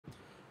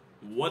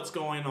What's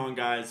going on,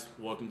 guys?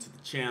 Welcome to the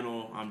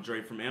channel. I'm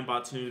Dre from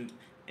AmboTTuned,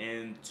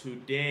 and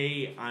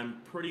today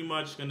I'm pretty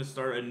much going to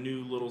start a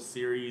new little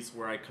series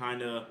where I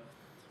kind of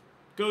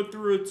go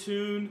through a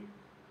tune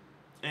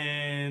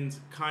and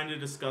kind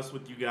of discuss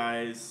with you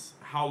guys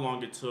how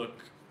long it took,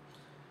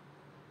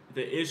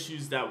 the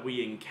issues that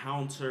we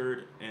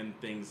encountered,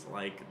 and things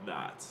like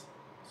that.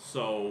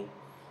 So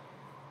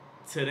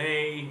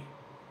today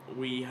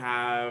we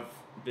have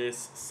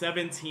this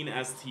 17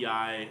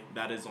 STI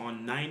that is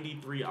on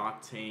 93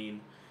 octane.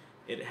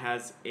 It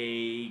has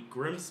a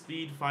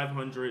Grimspeed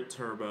 500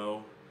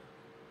 turbo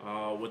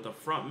with a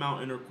front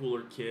mount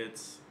intercooler kit,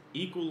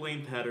 equal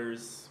length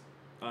headers,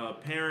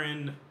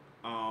 Perrin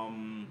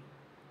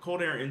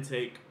cold air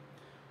intake.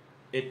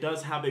 It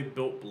does have a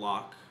built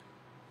block,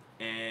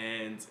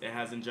 and it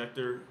has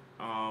injector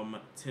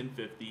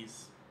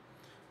 1050s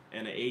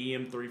and an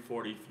AEM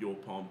 340 fuel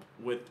pump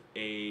with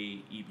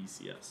a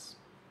EBCS.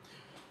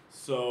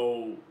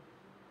 So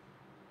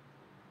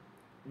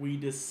we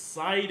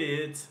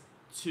decided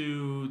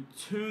to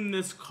tune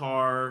this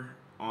car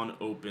on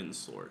open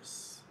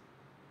source.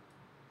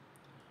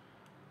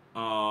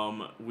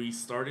 We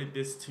started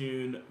this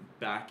tune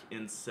back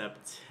in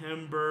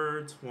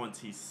September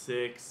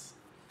 26th,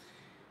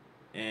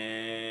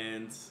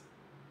 and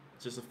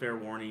just a fair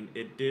warning,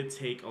 it did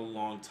take a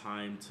long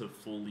time to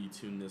fully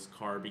tune this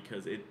car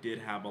because it did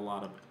have a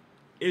lot of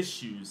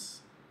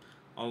issues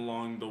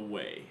along the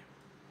way.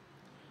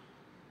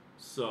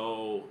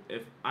 So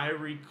if I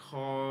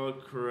recall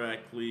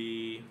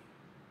correctly,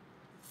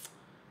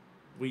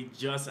 we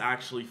just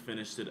actually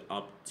finished it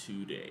up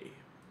today.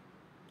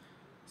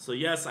 So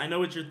yes, I know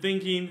what you're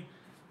thinking.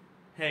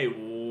 Hey,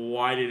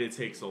 why did it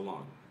take so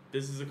long?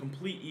 This is a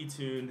complete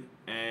e-tune,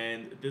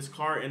 and this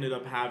car ended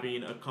up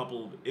having a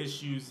couple of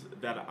issues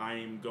that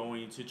I'm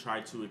going to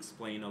try to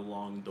explain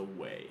along the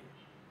way.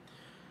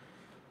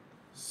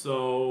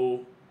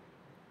 So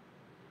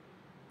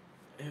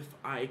if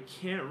I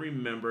can't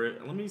remember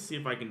it, let me see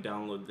if I can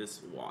download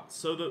this watt.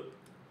 So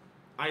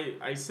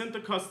I sent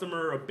the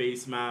customer a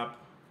base map.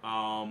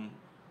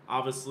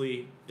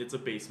 Obviously, it's a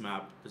base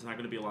map. There's not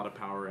going to be a lot of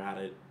power at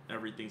it.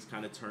 Everything's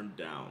kind of turned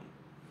down.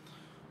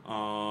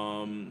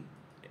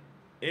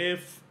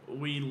 If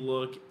we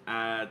look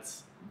at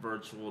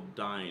virtual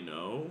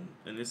dyno,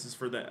 and this is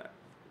for the,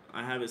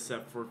 I have it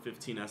set for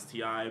 15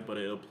 STI, but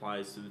it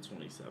applies to the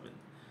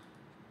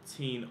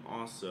 2017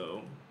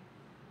 also.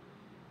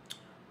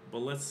 But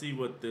let's see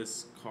what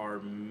this car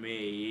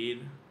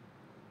made.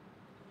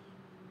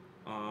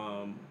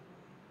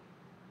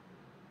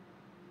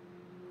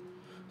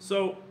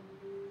 So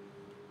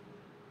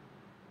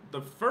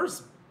the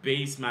first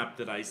base map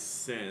that I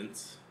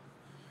sent,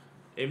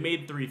 it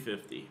made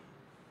 350.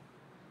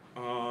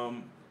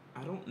 I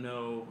don't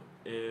know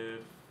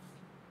if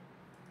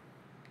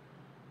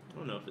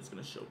it's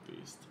gonna show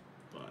boost,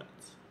 but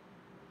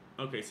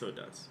okay, so it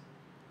does.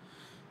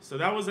 So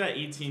that was at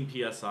 18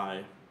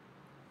 psi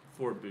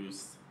for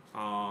boost.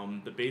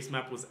 The base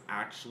map was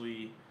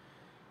actually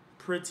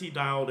pretty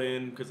dialed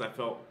in because I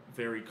felt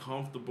very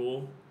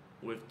comfortable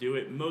with do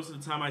it. Most of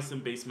the time I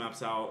send base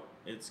maps out,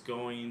 it's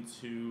going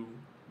to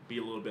be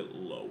a little bit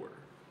lower.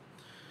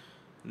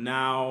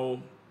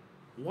 Now,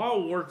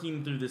 while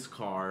working through this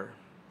car,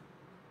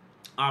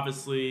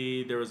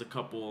 obviously there was a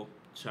couple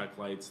check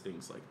lights,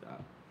 things like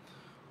that.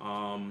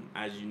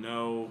 As you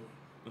know,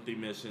 with the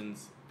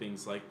emissions,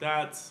 things like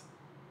that,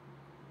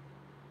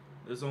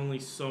 there's only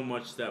so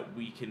much that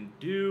we can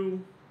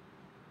do.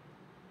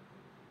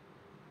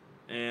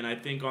 And I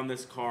think on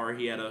this car,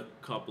 he had a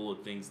couple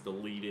of things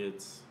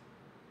deleted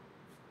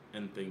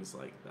and things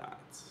like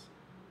that.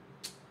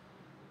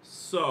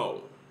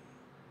 So,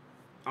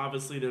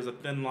 obviously there's a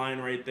thin line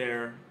right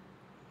there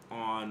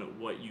on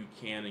what you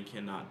can and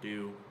cannot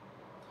do.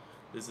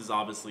 This is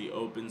obviously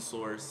open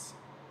source,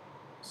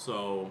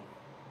 so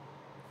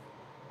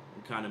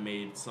we kind of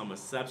made some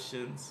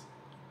exceptions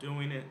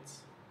doing it.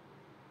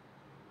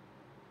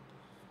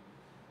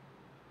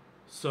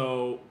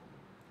 So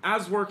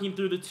as working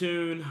through the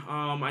tune,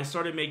 I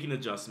started making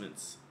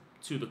adjustments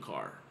to the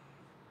car.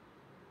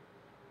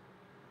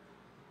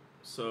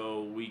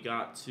 So we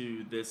got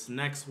to this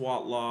next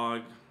watt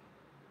log,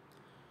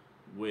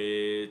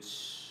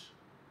 which,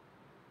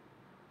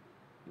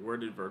 where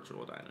did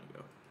virtual dyno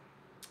go?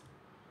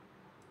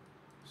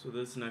 So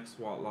this next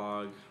watt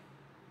log,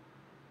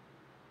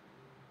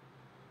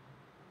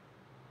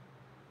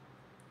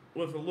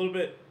 with a little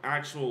bit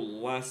actual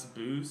less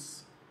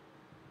boost,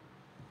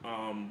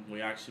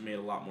 we actually made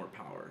a lot more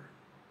power.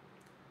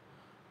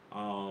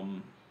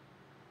 I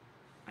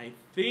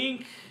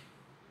think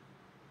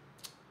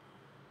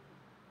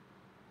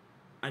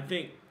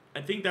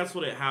that's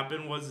what it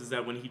happened is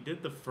that when he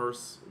did the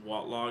first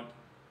watt log,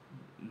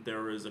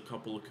 there was a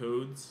couple of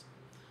codes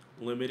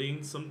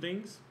limiting some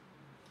things.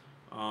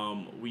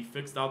 We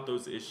fixed out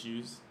those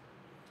issues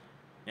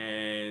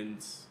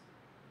and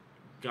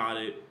got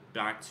it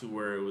back to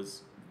where it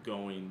was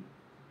going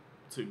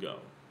to go.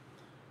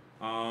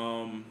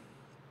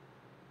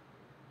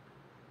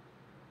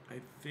 I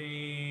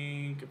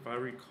think, if I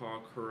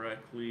recall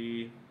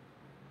correctly,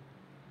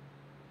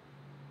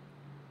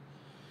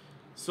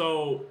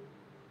 So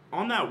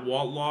on that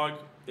watt log,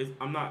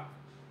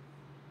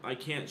 I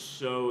can't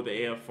show the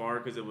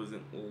AFR because it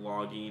wasn't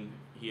logging.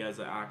 He has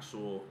an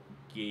actual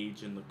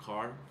gauge in the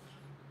car,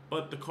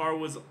 but the car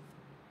was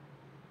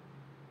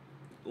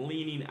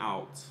leaning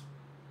out.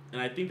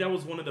 And I think that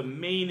was one of the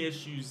main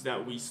issues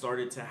that we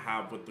started to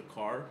have with the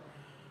car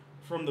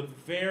from the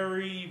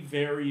very,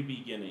 very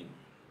beginning.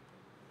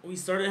 We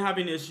started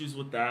having issues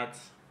with that,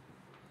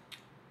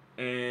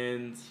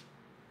 and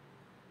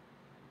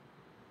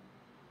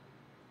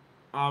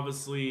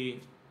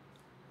obviously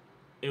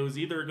it was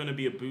either going to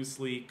be a boost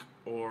leak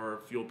or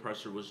fuel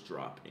pressure was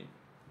dropping.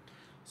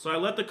 So I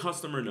let the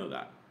customer know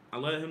that. I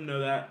let him know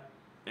that,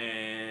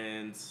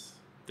 and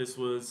this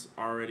was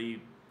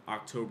already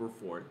October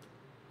 4th.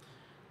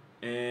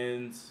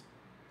 And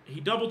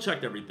he double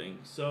checked everything.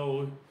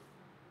 So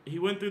he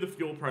went through the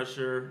fuel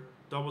pressure,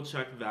 double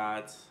checked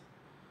that.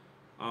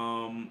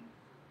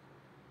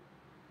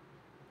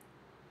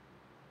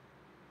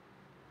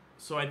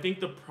 So I think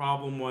the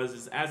problem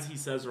was, as he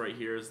says right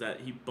here, is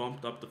that he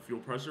bumped up the fuel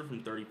pressure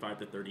from 35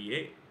 to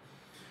 38.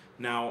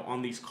 Now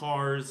on these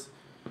cars,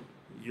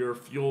 your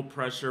fuel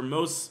pressure,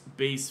 most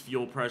base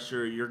fuel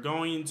pressure, you're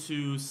going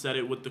to set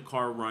it with the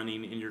car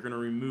running, and you're going to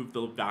remove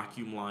the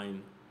vacuum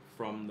line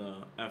from the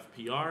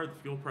FPR, the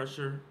fuel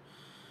pressure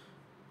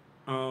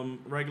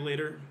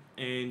regulator,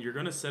 and you're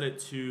going to set it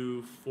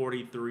to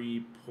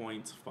 43.5.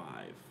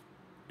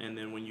 And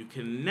then when you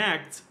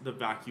connect the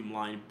vacuum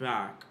line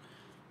back,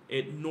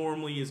 it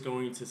normally is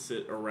going to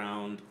sit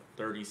around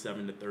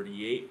 37 to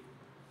 38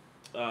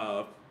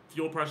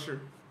 fuel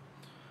pressure.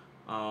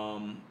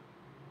 And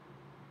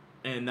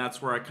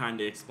that's where I kind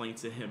of explained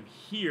to him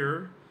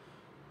here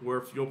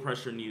where fuel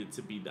pressure needed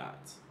to be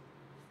that.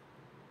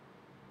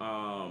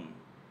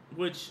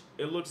 Which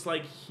it looks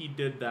like he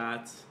did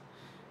that.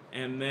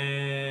 And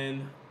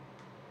then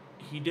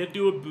he did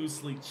do a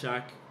boost leak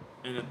check,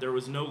 and that there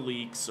was no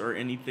leaks or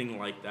anything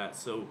like that.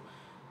 So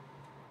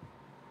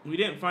we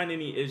didn't find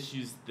any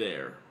issues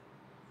there.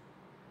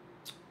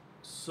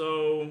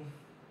 So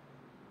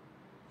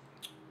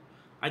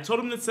I told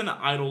him to send an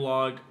idle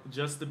log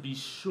just to be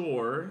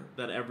sure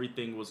that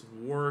everything was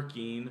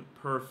working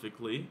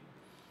perfectly.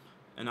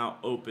 And I'll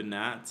open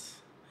that.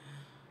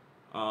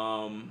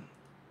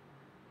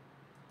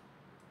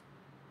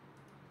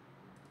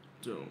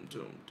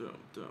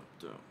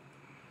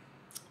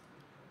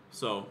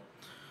 So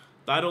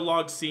the idle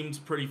log seemed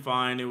pretty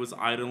fine. It was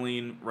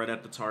idling right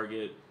at the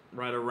target,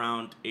 right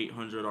around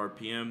 800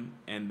 RPM,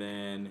 and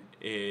then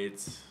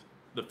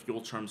the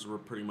fuel terms were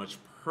pretty much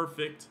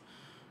perfect,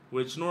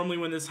 which normally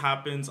when this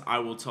happens, I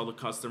will tell the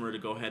customer to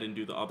go ahead and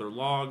do the other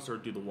logs or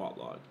do the watt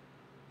log.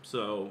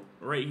 So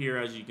right here,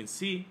 as you can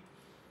see,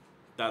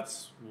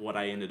 that's what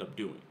I ended up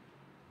doing.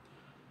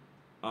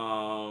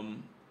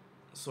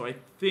 So I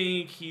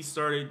think he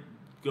started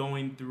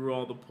going through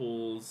all the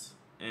pulls,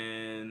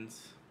 and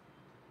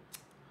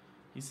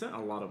he sent a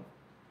lot of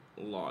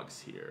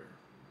logs here.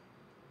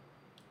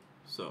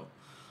 So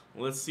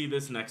let's see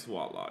this next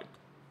watt log.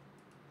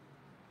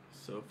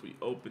 So if we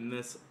open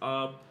this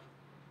up,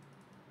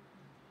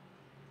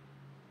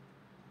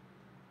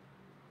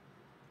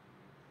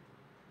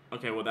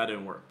 okay, well that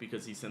didn't work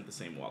because he sent the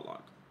same watt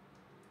log.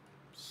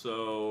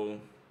 So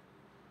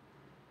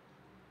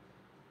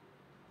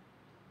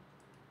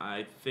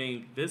I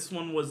think this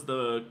one was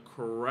the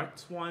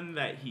correct one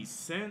that he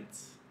sent.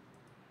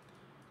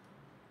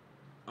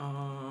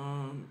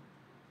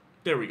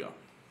 There we go.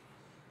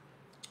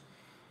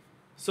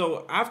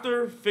 So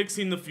after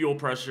fixing the fuel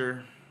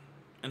pressure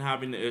and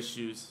having the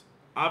issues,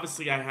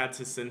 obviously I had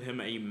to send him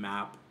a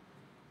map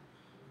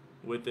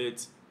with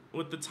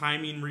the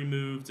timing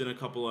removed and a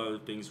couple other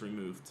things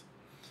removed.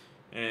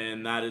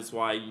 And that is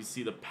why you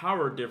see the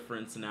power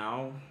difference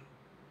now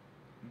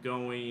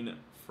going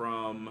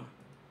from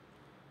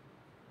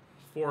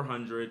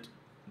 400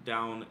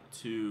 down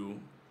to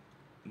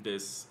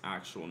this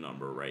actual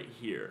number right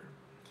here.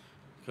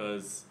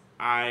 Because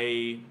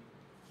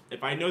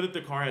if I know that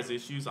the car has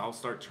issues, I'll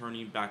start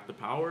turning back the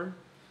power,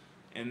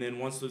 and then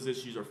once those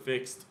issues are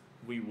fixed,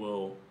 we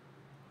will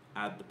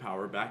add the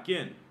power back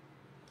in.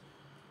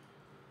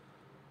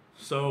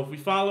 So if we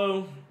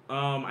follow,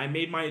 I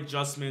made my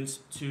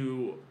adjustments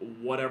to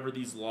whatever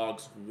these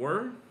logs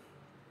were,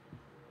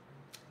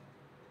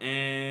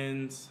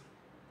 and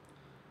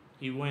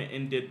he went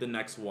and did the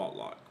next watt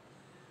log.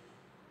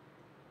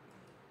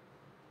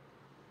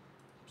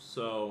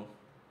 So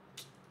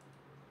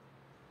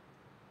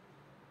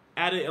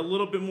added a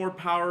little bit more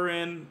power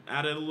in,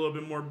 added a little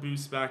bit more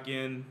boost back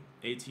in,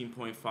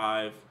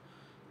 18.5,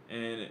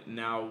 and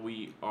now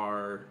we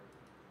are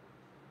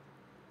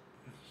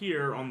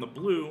here on the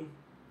blue,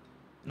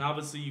 and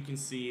obviously you can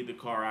see the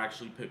car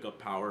actually pick up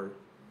power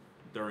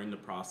during the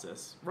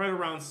process, right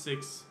around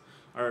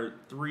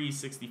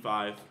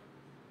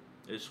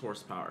 365-ish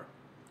horsepower.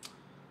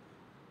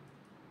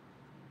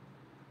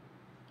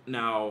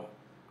 Now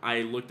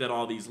I looked at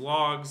all these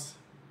logs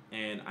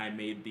and I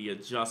made the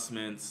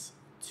adjustments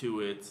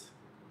to it.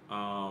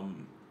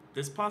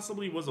 This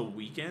possibly was a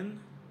weekend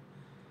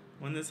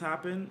when this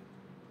happened,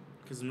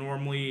 because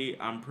normally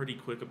I'm pretty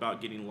quick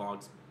about getting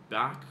logs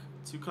back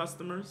to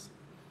customers.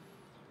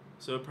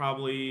 So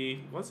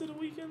probably, was it a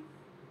weekend?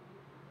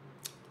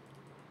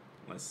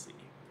 Let's see.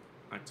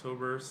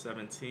 October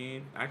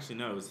 17th. Actually,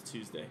 no, it was a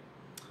Tuesday.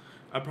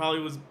 I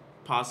probably was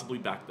possibly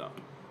backed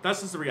up.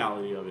 That's just the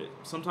reality of it.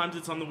 Sometimes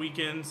it's on the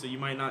weekend, so you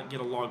might not get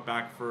a log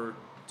back for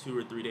 2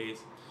 or 3 days.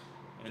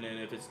 And then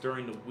if it's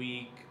during the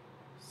week,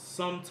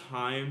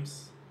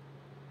 sometimes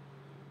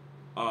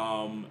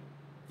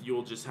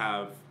you'll just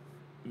have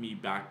me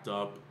backed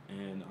up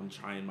and I'm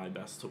trying my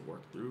best to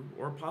work through.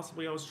 Or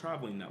possibly I was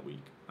traveling that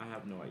week. I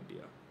have no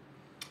idea.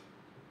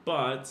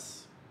 But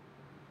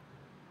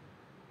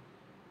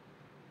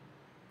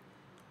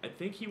I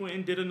think he went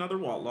and did another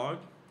WAT log.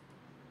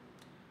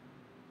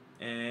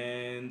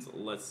 And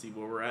let's see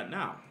where we're at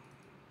now.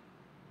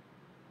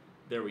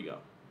 There we go.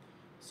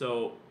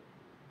 So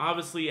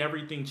obviously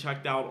everything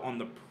checked out on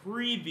the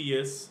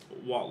previous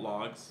WAT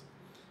logs.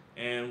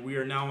 And we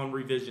are now on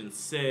revision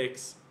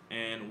 6.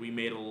 And we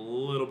made a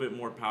little bit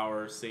more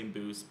power, same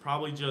boost.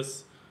 Probably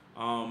just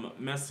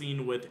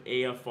messing with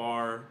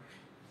AFR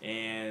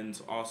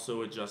and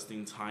also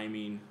adjusting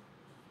timing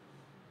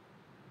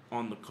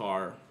on the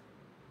car.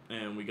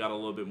 And we got a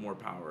little bit more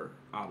power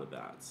out of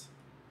that.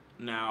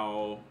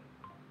 Now,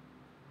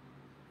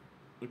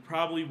 we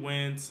probably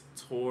went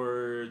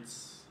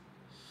towards...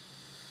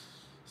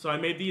 So I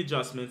made the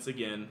adjustments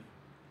again.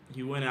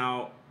 He went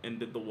out and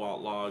did the WAT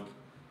log.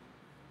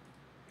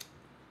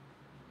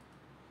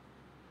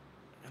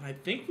 And I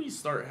think we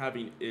start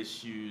having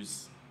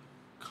issues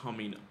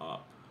coming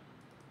up.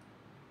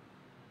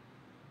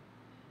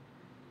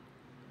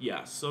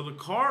 Yeah, so the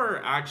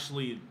car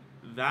actually,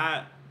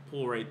 that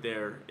pull right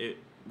there, it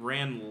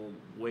ran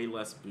way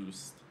less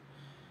boost.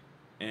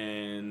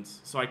 And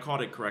so I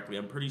caught it correctly.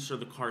 I'm pretty sure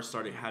the car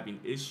started having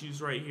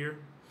issues right here.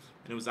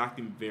 And it was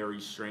acting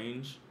very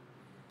strange.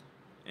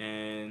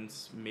 And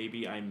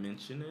maybe I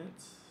mentioned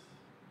it.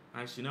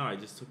 Actually, no, I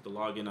just took the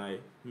log and I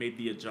made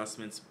the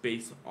adjustments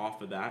based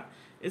off of that.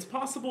 It's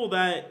possible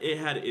that it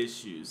had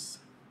issues.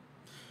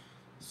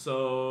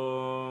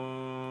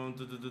 So,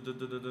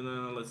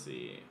 let's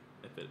see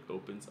if it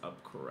opens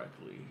up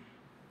correctly.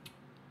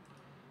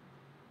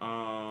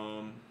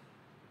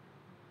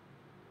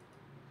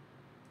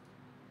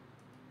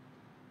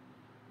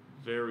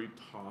 Very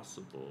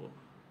possible.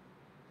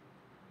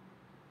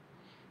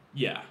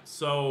 Yeah,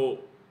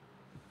 so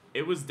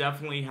it was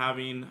definitely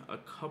having a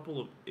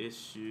couple of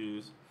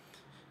issues.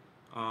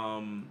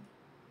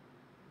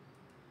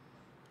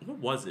 What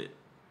was it?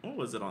 What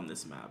was it on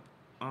this map?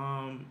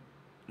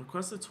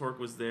 Requested torque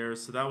was there,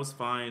 so that was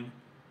fine.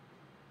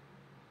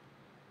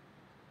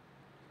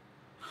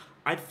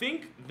 I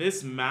think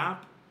this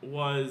map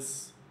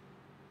was...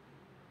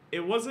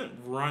 It wasn't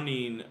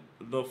running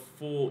the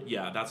full...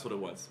 Yeah, that's what it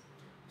was.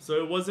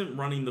 So it wasn't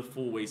running the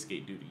full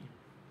wastegate duty.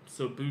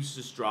 So boost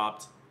just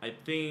dropped. I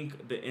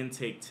think the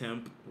intake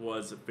temp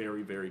was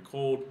very, very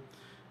cold.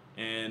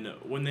 And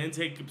when the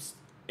intake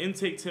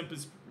temp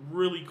is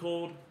really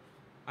cold,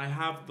 I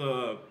have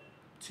the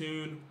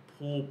tune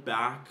pull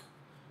back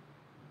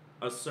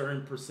a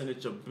certain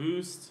percentage of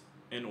boost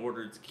in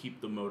order to keep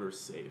the motor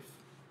safe.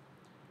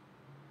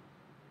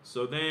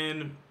 So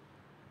then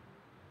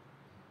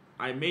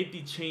I made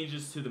the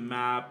changes to the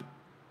map.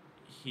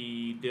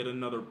 He did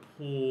another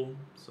pull.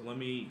 So let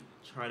me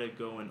try to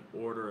go in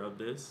order of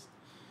this.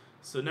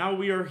 So now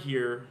we are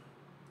here.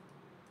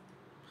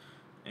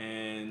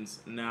 And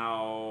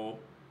now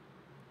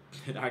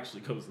it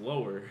actually goes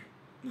lower.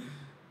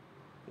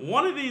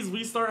 One of these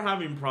we start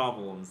having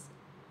problems.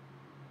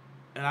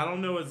 And I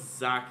don't know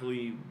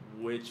exactly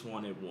which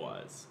one it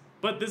was.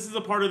 But this is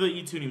a part of the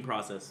e-tuning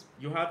process.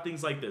 You'll have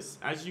things like this.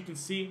 As you can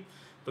see,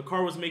 the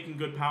car was making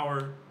good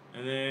power.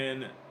 And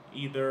then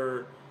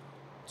either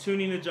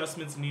tuning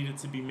adjustments needed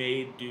to be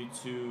made due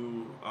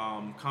to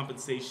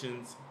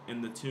compensations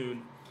in the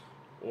tune.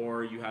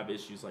 Or you have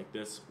issues like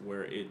this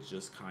where it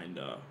just kind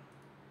of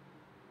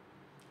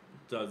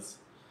does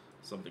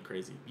something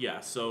crazy. Yeah,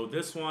 so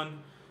this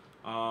one,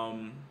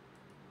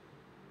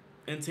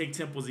 intake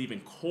temp was even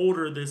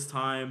colder this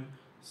time,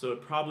 so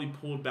it probably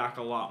pulled back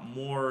a lot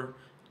more,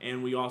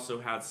 and we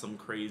also had some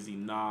crazy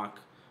knock.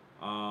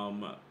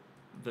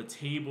 The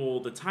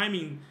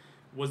timing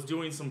was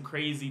doing some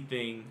crazy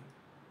thing,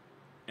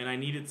 and I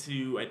needed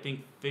to, I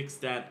think, fix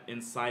that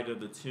inside of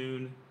the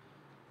tune.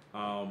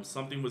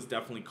 Something was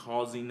definitely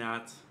causing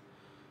that.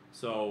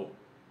 So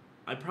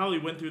I probably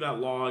went through that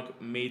log,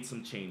 made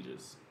some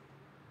changes.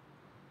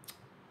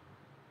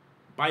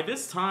 By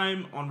this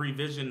time on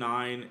revision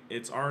 9,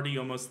 it's already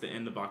almost the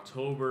end of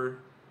October.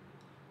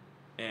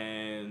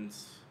 And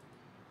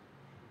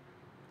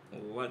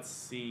let's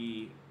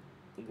see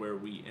where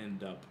we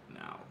end up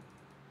now.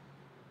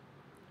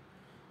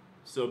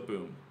 So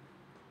boom.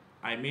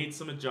 I made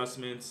some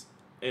adjustments.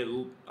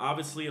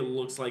 Obviously it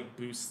looks like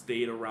boost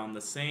stayed around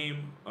the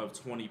same of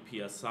 20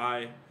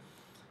 psi,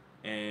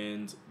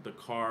 and the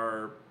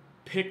car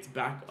picked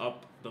back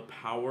up the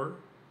power.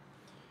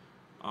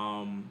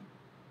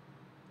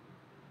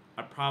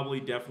 I probably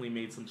definitely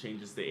made some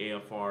changes to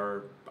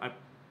AFR. I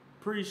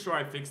pretty sure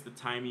I fixed the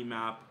timing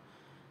map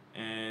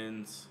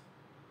and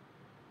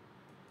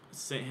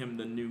sent him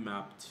the new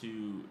map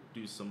to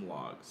do some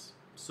logs.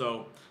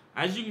 So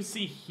as you can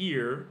see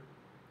here,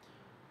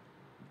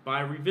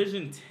 by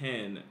revision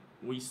 10,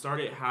 we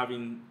started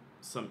having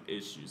some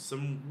issues,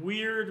 some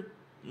weird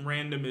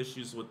random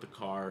issues with the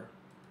car.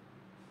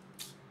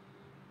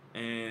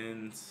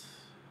 And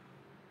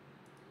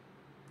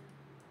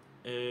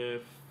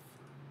if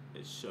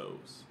it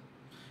shows,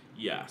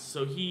 yeah,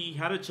 so he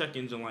had a check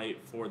engine light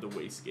for the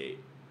wastegate,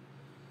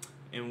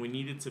 and we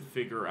needed to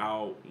figure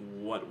out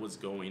what was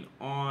going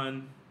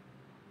on.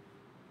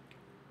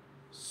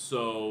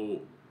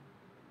 So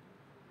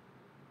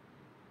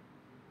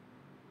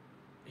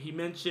he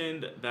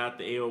mentioned that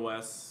the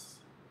AOS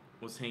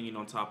was hanging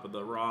on top of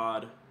the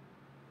rod,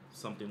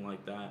 something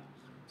like that.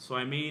 So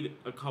I made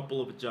a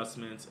couple of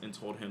adjustments and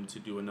told him to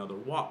do another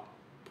watt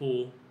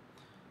pull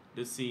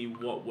to see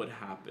what would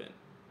happen.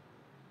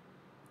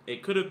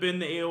 It could have been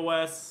the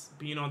AOS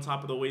being on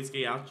top of the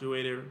wastegate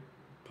actuator,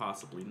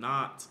 possibly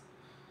not,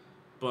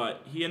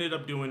 but he ended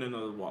up doing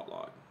another watt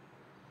log.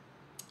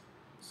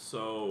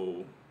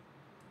 So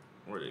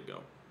where did it go?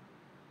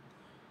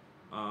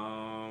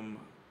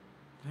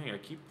 Dang, I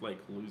keep like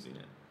losing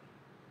it.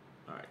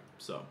 All right,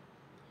 so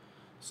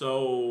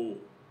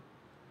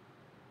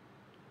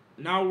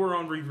now we're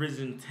on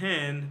revision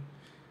 10,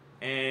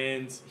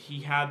 and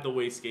he had the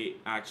wastegate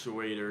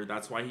actuator.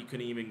 That's why he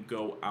couldn't even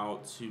go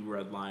out to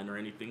redline or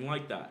anything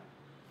like that.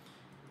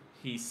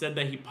 He said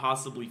that he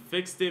possibly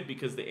fixed it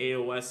because the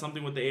AOS,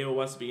 something with the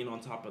AOS being on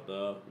top of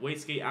the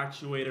wastegate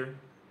actuator,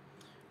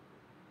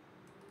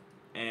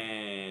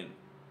 and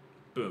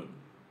boom.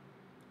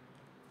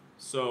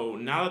 So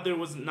now that there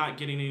was not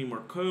getting any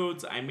more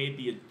codes, I made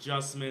the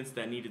adjustments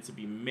that needed to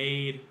be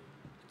made.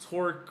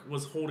 Torque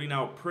was holding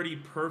out pretty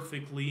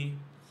perfectly,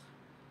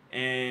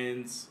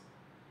 and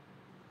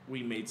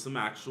we made some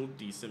actual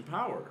decent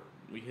power.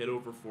 We hit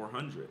over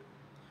 400.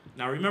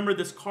 Now remember,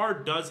 this car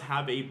does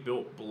have a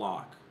built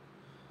block,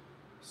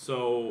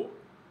 so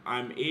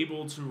I'm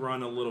able to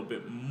run a little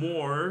bit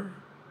more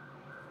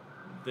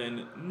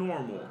than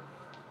normal.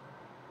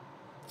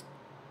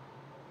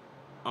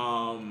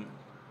 I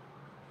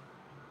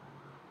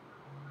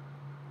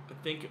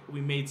think we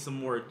made some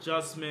more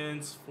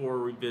adjustments for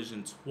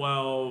revision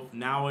 12.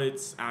 Now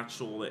it's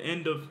the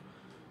end of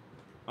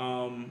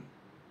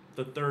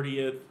the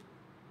 30th.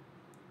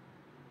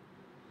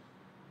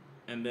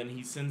 And then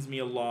he sends me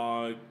a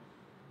log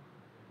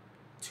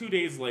 2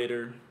 days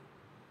later.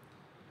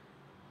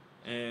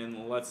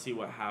 And let's see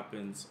what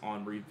happens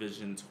on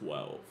revision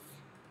 12.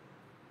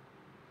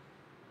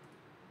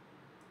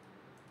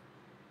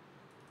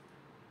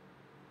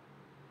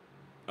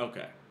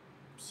 Okay,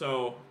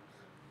 so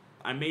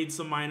I made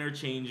some minor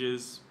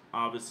changes.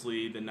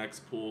 Obviously, the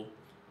next pull,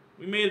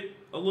 we made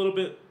a little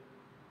bit.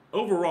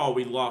 Overall,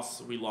 we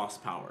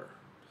lost power.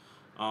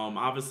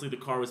 Obviously, the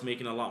car was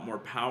making a lot more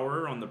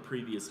power on the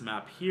previous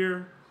map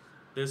here.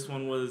 This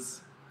one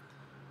was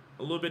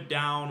a little bit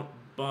down,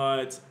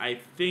 but I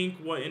think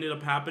what ended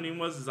up happening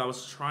was I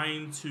was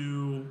trying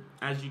to,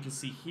 as you can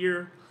see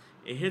here,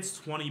 it hits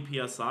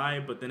 20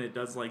 psi, but then it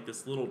does like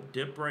this little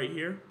dip right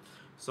here.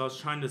 So I was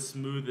trying to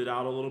smooth it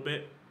out a little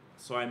bit.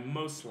 So I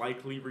most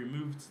likely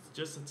removed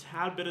just a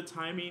tad bit of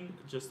timing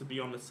just to be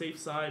on the safe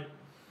side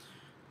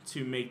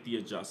to make the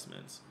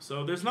adjustments.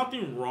 So there's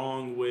nothing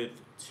wrong with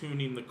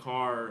tuning the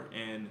car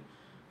and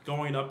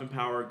going up in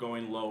power,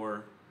 going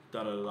lower,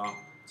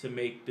 to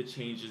make the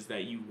changes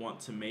that you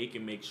want to make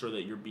and make sure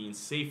that you're being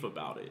safe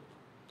about it.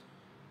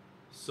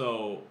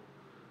 So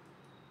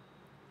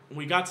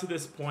we got to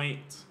this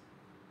point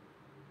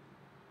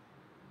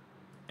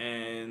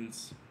and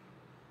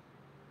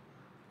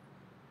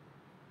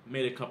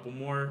made a couple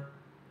more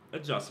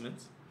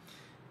adjustments,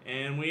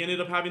 and we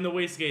ended up having the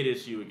wastegate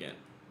issue again.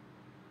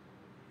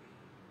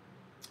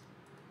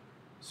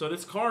 So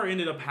this car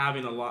ended up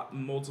having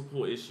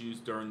multiple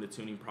issues during the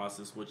tuning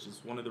process, which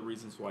is one of the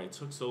reasons why it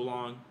took so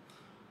long.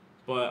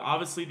 But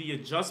obviously the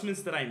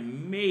adjustments that I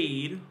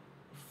made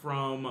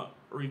from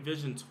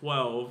revision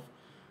 12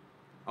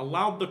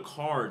 allowed the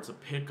car to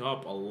pick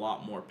up a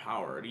lot more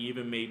power. It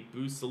even made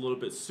boosts a little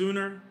bit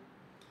sooner.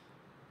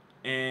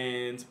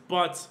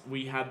 But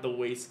we had the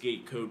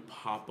wastegate code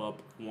pop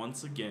up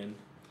once again,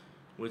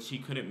 which he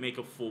couldn't make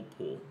a full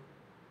pull.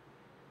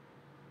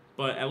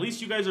 But at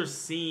least you guys are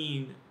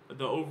seeing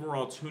the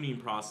overall tuning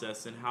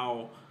process and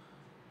how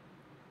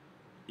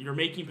you're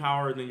making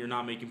power, then you're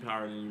not making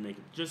power, and then you're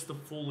making, just to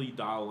fully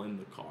dial in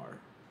the car.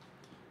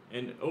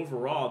 And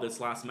overall, this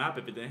last map,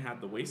 if it didn't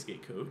have the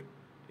wastegate code,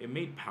 it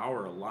made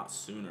power a lot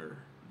sooner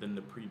than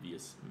the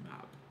previous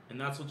map. And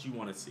that's what you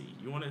want to see.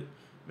 You want to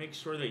make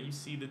sure that you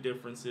see the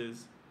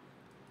differences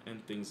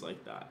and things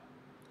like that.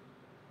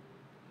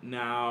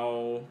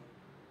 Now,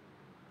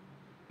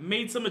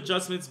 made some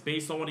adjustments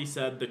based on what he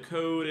said, the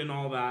code and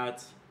all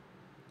that.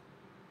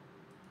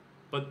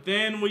 But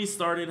then we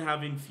started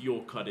having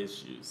fuel cut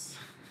issues.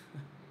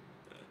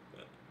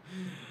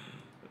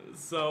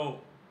 So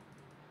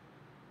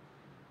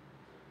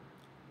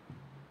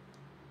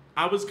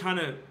I was kind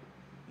of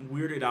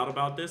weirded out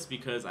about this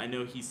because I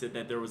know he said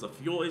that there was a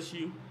fuel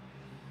issue,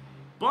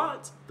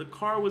 but the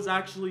car was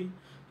actually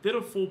did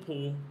a full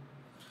pull.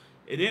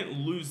 It didn't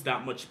lose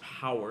that much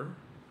power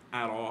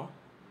at all,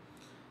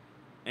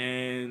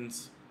 and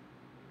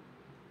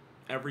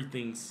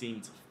everything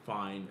seemed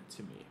fine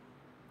to me.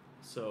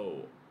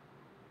 So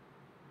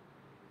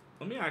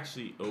let me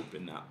actually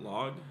open that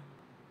log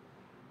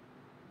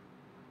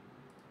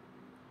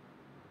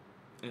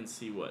and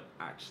see what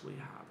actually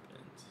happened.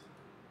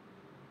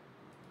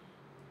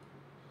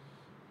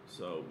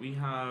 So we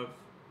have,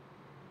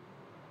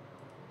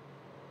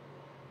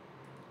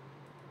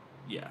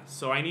 yeah,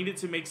 so I needed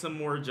to make some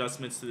more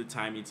adjustments to the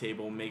timing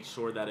table, make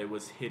sure that it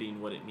was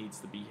hitting what it needs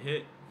to be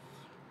hit.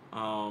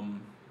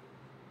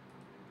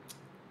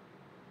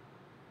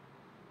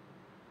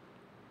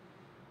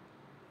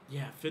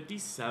 Yeah,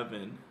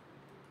 57.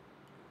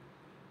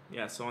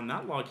 Yeah, so on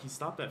that log, he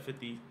stopped at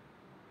 50.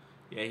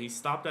 Yeah, he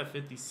stopped at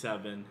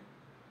 57.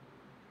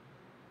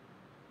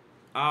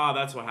 Ah,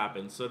 that's what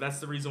happened. So that's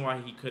the reason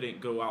why he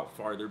couldn't go out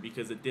farther,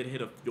 because it did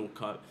hit a fuel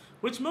cut,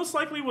 which most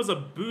likely was a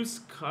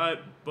boost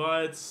cut,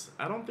 but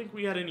I don't think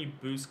we had any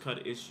boost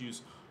cut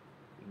issues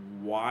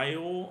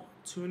while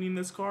tuning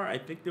this car. I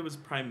think there was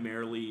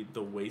primarily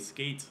the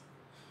wastegate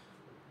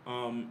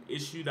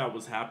issue that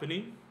was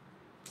happening.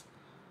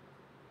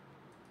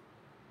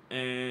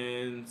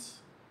 And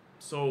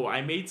so I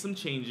made some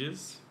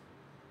changes.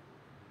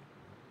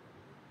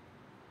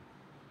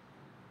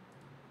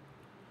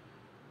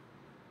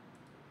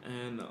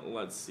 And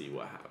let's see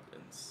what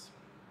happens.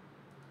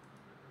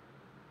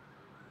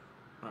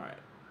 Alright,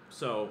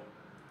 so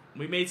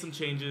we made some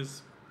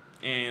changes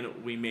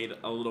and we made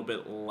a little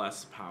bit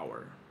less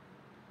power.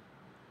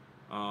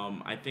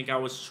 I think I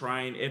was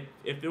trying, if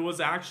it was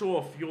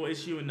actual fuel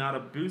issue and not a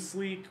boost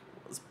leak,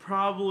 it was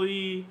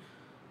probably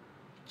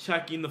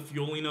checking the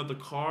fueling of the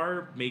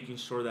car, making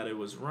sure that it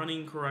was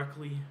running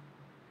correctly.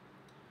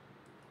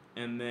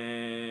 And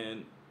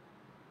then,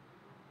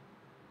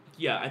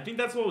 yeah, I think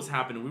that's what was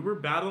happening. We were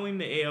battling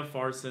the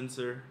AFR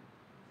sensor,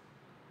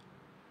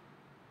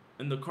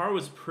 and the car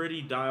was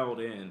pretty dialed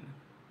in.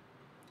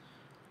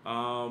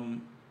 I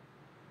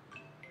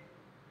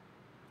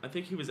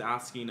think he was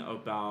asking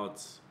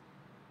about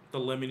the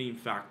limiting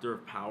factor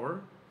of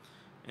power,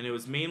 and it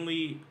was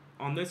mainly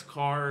on this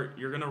car,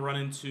 you're gonna run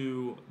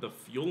into the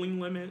fueling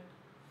limit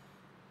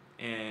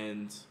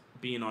and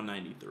being on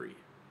 93.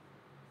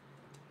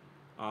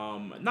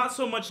 Not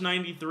so much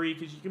 93,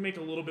 because you can make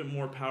a little bit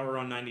more power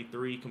on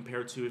 93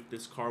 compared to if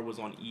this car was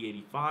on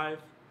E85.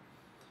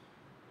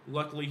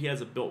 Luckily, he has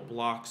a built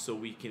block, so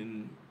we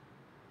can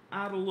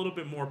add a little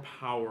bit more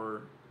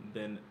power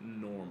than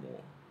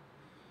normal.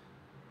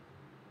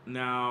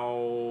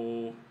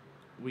 Now,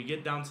 we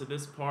get down to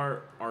this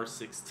part,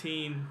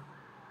 R16,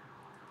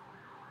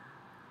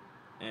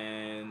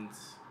 and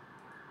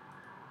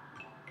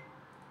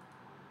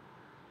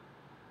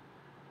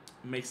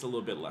makes a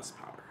little bit less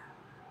power.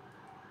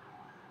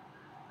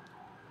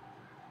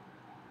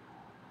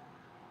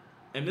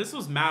 And this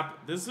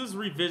is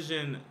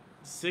revision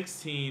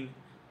 16,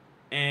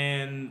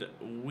 and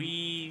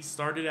we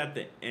started at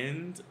the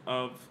end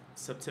of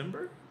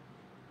September,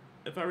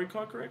 if I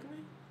recall correctly.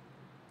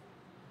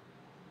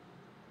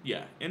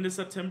 Yeah, end of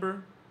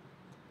September,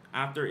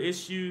 after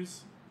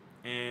issues,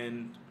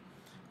 and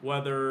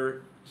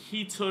whether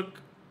he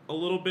took a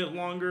little bit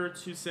longer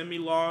to send me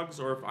logs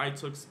or if I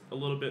took a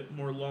little bit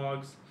more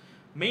logs.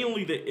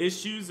 Mainly the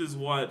issues is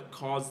what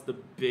caused the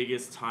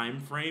biggest time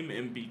frame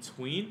in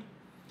between.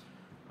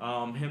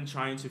 Him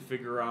trying to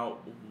figure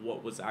out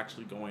what was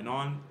actually going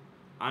on.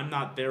 I'm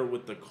not there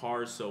with the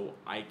car, so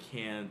I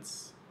can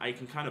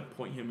kind of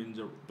point him in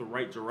the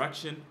right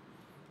direction.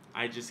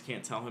 I just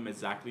can't tell him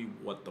exactly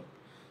what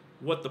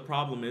the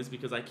problem is,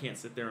 because I can't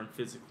sit there and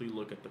physically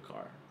look at the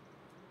car.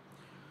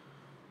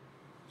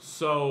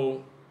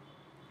 So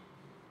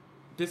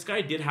this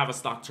guy did have a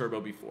stock turbo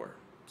before.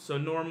 So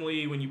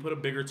normally when you put a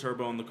bigger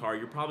turbo on the car,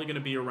 you're probably going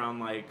to be around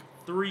like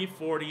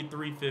 340,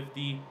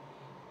 350,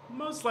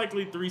 most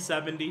likely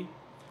 370,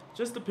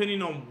 just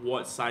depending on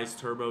what size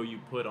turbo you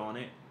put on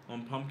it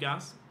on pump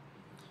gas.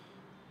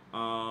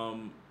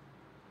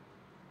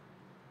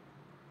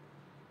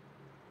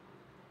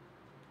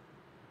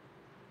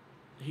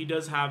 He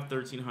does have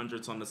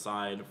 1300s on the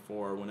side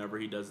for whenever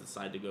he does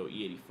decide to go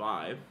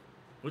E85,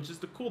 which is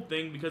the cool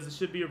thing because it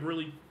should be a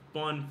really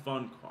fun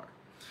car.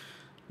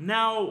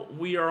 Now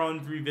we are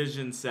on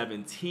revision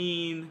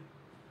 17,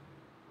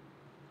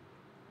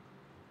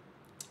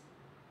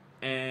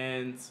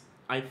 and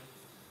I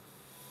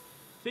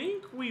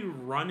think we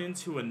run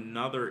into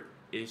another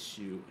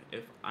issue,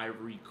 if I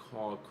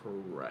recall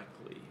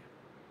correctly.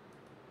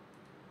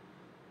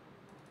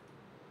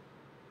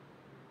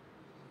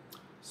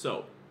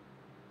 So,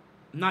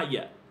 not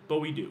yet, but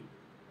we do.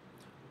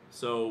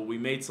 So we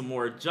made some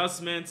more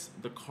adjustments.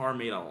 The car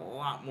made a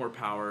lot more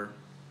power.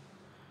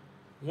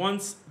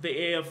 Once the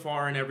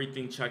AFR and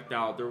everything checked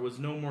out, there was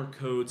no more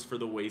codes for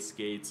the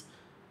wastegates.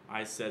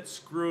 I said,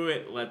 screw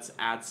it, let's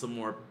add some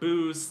more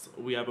boost.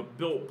 We have a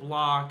built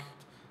block.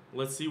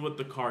 Let's see what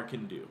the car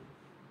can do.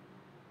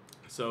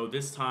 So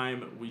this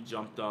time we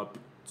jumped up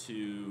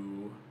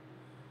to,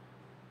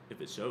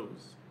 if it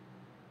shows,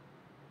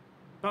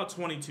 about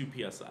 22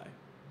 psi,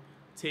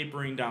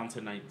 tapering down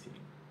to 19.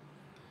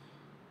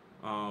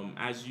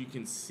 As you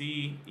can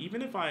see,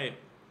 even if I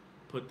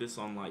put this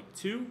on like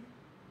 2,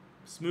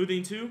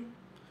 smoothing 2,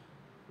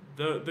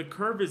 the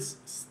curve is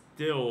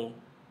still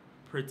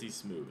pretty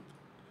smooth.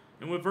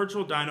 And with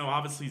virtual dyno,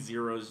 obviously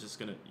 0 is just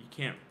gonna, you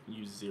can't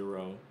use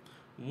 0.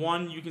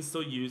 1 you can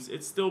still use,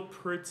 it's still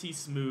pretty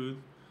smooth.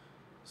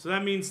 So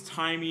that means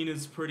timing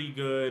is pretty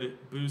good,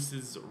 boost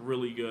is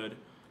really good.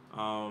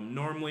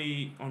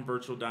 Normally on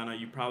virtual dyno,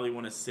 you probably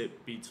want to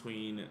sit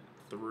between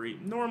 3.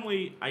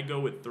 Normally I go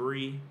with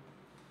 3.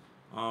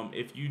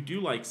 If you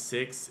do like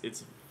 6,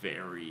 it's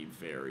very,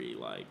 very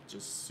like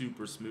just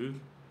super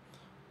smooth.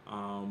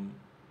 But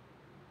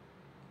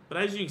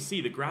as you can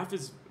see, the graph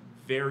is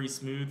very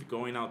smooth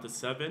going out to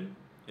 7.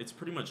 It's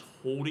pretty much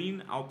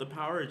holding out the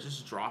power. It's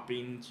just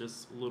dropping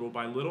just little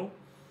by little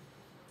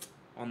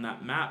on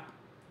that map.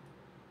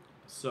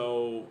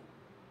 So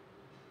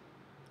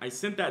I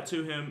sent that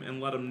to him and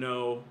let him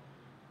know,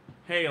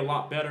 hey, a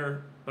lot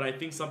better, but I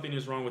think something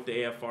is wrong with the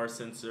AFR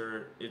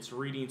sensor. It's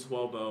reading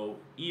 12.0.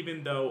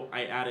 Even though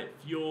I added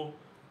fuel,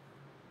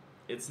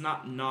 it's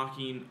not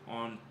knocking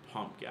on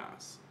pump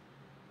gas.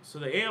 So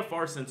the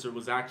AFR sensor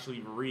was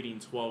actually reading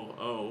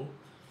 12.0,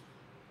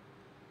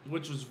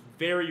 which was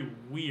very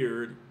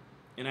weird,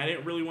 and I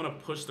didn't really want to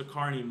push the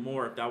car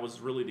anymore if that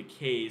was really the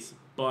case.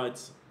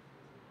 But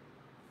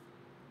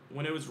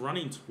when it was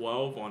running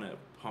 12 on a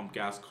pump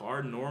gas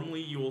car,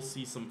 normally you will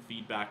see some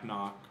feedback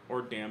knock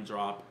or dam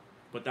drop,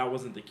 but that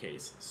wasn't the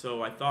case.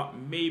 So I thought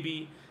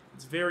maybe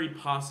it's very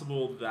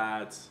possible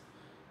that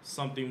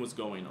something was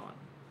going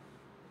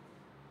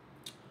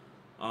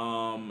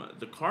on.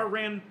 The car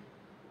ran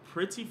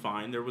pretty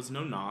fine. There was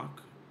no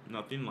knock,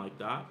 nothing like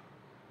that.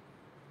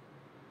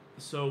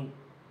 So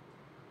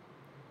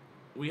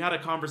we had a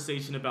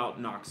conversation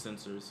about knock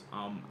sensors.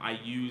 I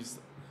used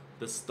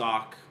the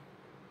stock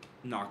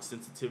knock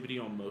sensitivity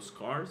on most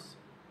cars.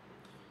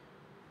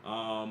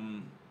 I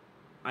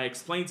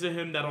explained to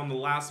him that on the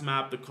last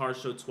map the car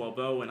showed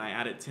 12.0 and I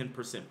added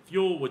 10%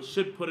 fuel, which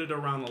should put it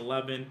around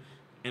 11,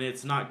 and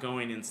it's not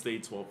going in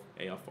state 12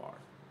 AFR.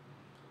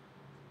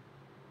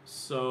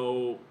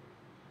 So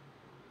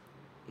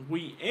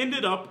we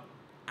ended up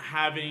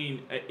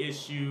having an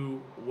issue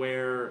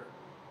where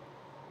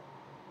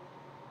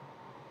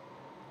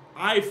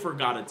I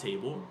forgot a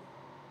table.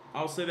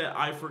 I'll say that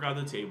I forgot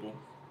the table.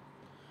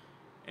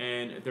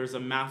 And there's a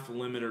math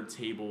limiter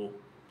table.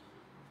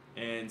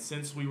 And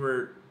since we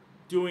were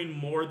doing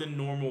more than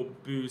normal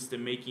boost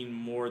and making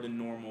more than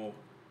normal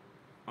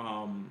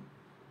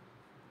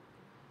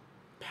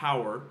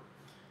power,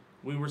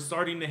 we were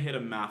starting to hit a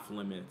math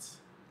limit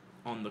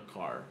on the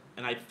car.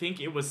 And I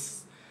think it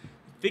was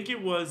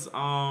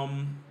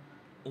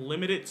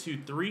limited to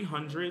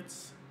 300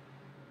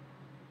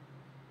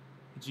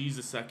 G's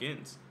a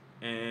second,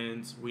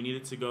 and we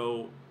needed to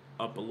go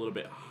up a little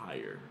bit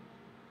higher.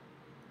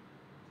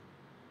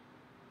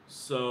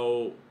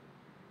 So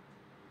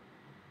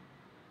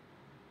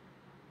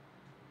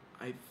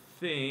I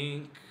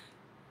think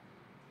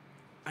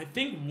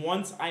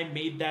once I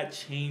made that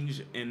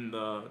change in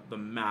the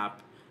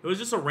map, it was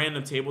just a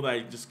random table that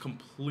I just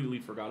completely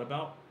forgot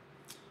about.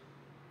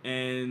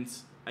 And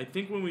I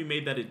think when we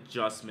made that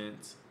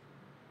adjustment,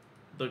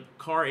 the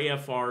car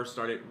AFR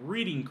started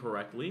reading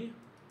correctly.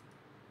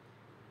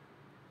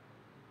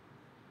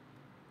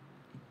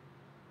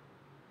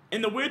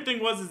 And the weird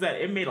thing was that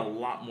it made a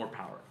lot more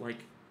power. Like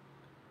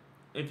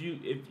if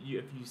you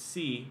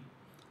see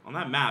on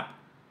that map,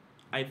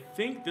 I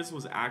think this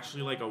was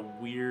actually like a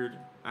weird,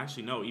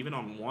 actually no, even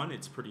on 1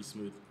 it's pretty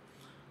smooth.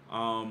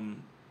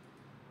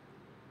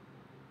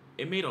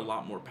 It made a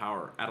lot more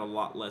power at a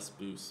lot less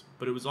boost,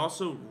 but it was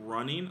also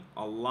running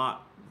a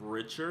lot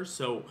richer.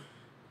 So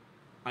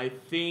I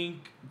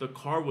think the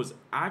car was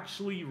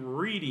actually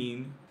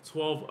reading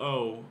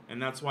 12.0,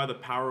 and that's why the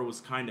power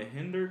was kind of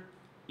hindered,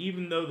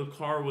 even though the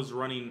car was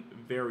running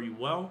very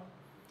well.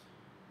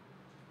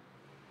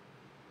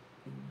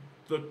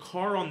 The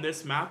car on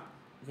this map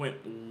went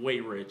way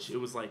rich. It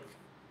was like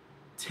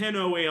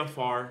 10.0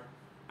 AFR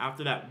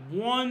after that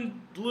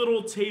one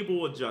little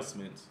table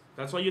adjustment.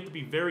 That's why you have to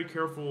be very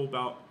careful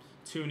about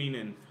tuning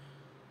and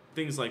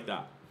things like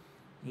that.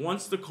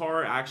 Once the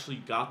car actually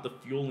got the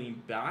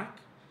fueling back,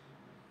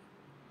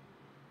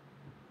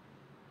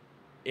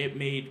 it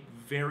made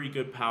very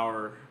good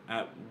power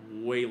at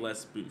way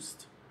less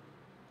boost.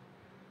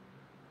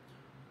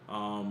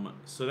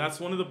 So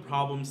that's one of the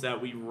problems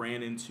that we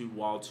ran into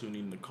while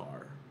tuning the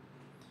car.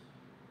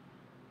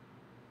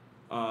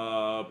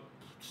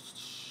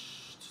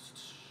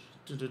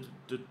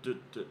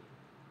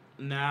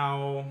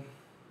 Now,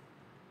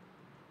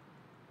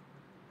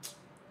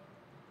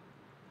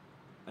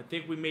 I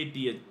think we made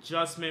the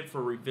adjustment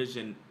for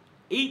revision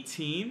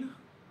 18.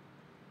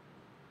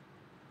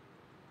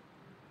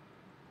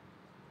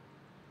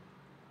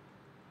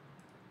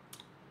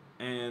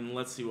 And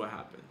let's see what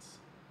happens.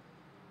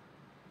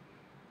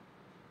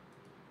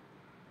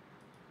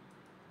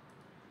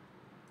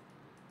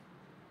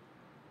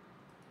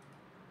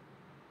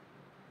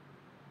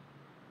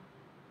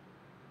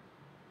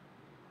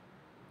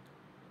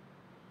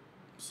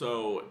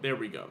 So there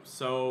we go.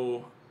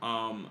 So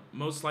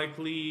most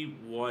likely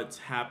what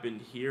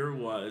happened here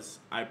was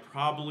I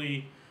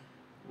probably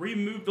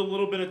removed a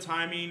little bit of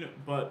timing,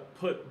 but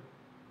put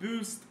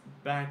boost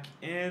back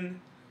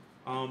in.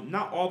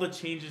 Not all the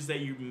changes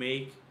that you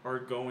make are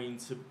going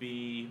to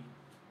be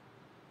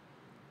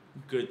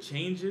good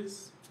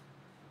changes.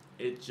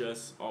 It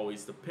just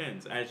always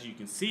depends. As you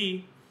can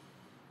see,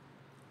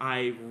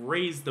 I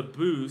raised the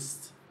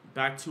boost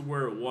back to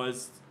where it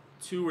was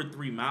 2 or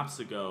 3 maps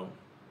ago,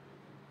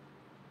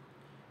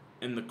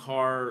 and the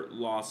car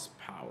lost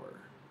power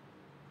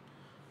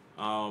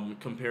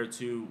compared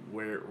to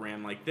where it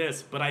ran like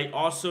this. But I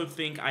also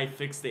think I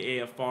fixed the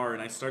AFR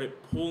and I started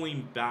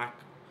pulling back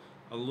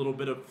a little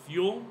bit of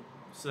fuel,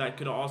 so that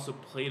could have also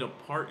played a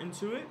part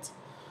into it.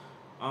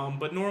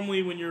 But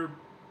normally when you're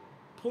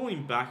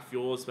pulling back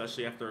fuel,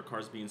 especially after a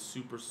car's being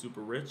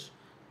super rich,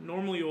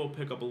 normally it will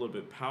pick up a little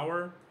bit of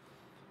power.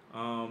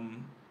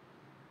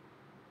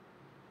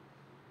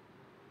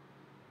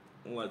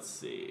 Let's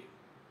see.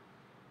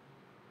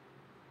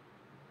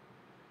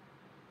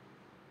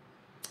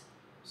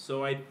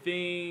 So I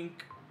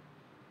think,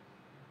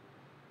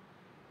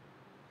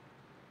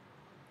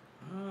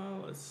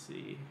 let's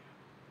see.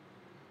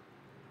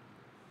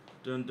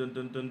 Dun dun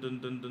dun dun dun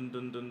dun dun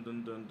dun dun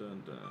dun dun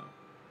dun dun.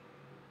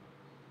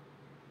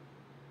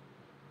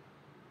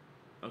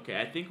 Okay,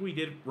 I think we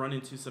did run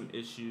into some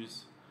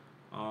issues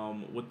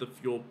with the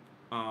fuel.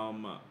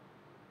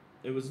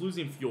 It was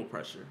losing fuel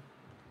pressure.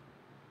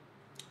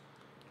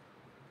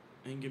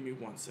 And give me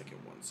 1 second.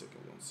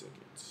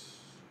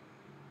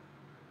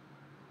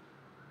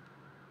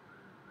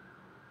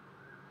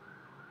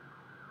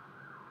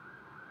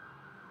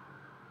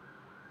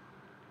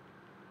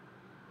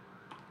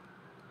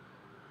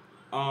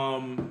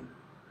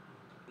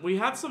 We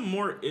had some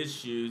more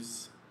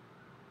issues,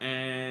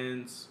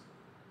 and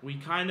we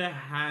kind of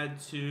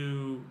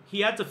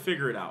he had to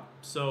figure it out.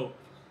 So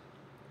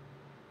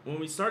when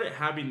we started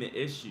having the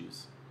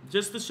issues,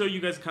 just to show you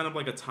guys kind of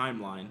like a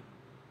timeline,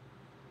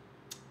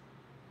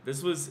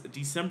 this was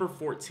December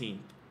 14th.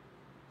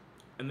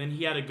 And then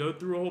he had to go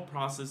through a whole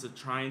process of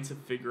trying to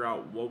figure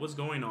out what was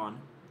going on.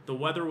 The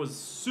weather was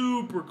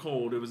super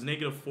cold. It was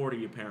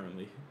 -40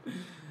 apparently.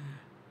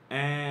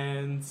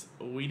 And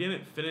we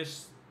didn't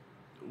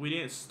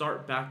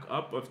start back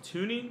up of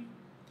tuning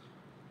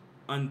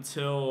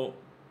until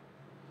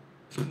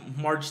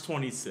March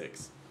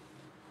 26th.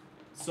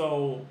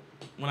 So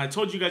when I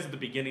told you guys at the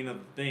beginning of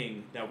the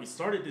thing that we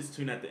started this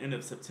tune at the end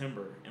of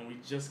September and we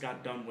just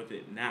got done with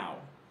it now,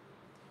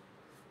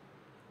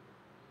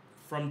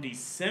 from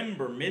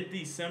December,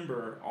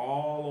 mid-December,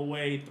 all the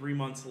way 3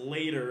 months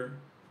later,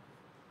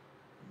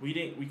 we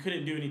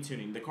couldn't do any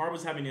tuning. The car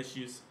was having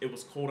issues. It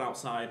was cold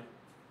outside.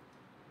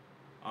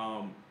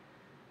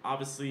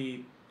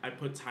 Obviously, I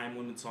put time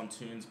limits on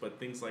tunes, but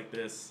things like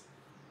this,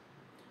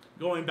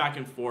 going back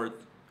and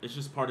forth, it's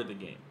just part of the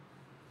game.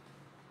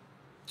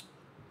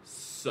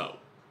 So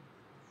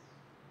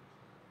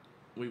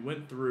we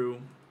went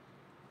through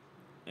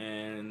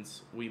and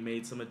we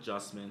made some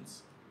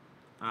adjustments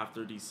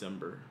after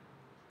December,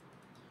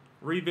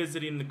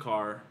 revisiting the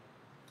car,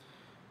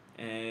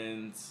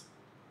 and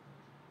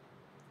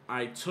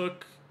I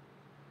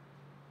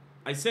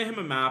sent him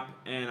a map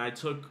and I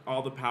took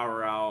all the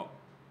power out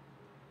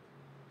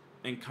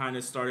and kind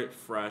of started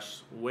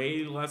fresh,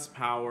 way less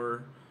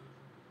power,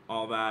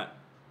 all that,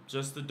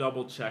 just to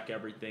double check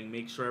everything,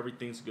 make sure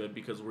everything's good,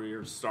 because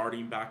we're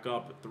starting back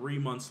up 3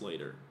 months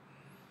later.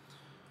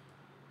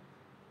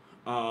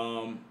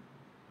 I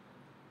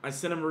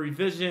sent him a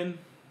revision.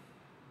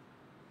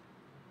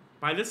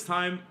 By this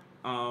time,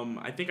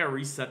 I think I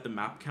reset the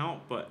map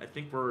count, but I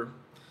think we're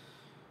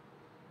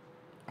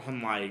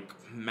on like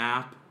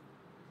map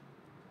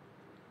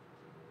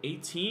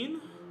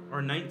 18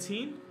 or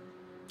 19.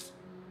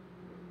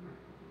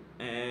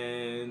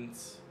 And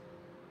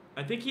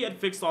I think he had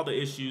fixed all the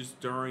issues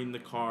during the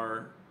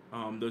car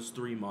those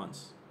 3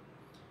 months.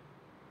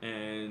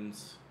 And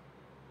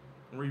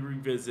we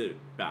revisit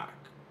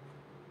back.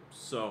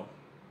 So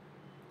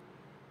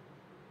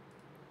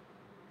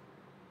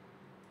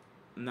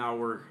now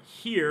we're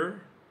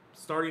here,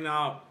 starting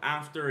out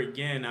after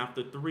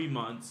 3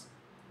 months.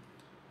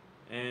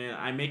 And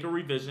I make a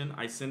revision.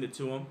 I send it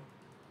to him.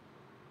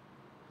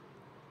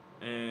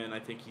 And I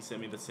think he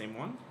sent me the same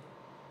one.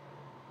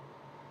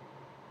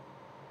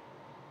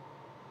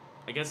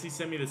 I guess he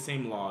sent me the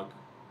same log.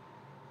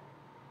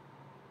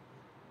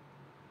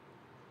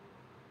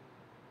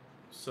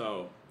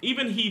 So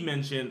even he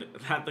mentioned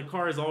that the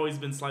car has always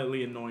been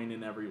slightly annoying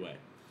in every way.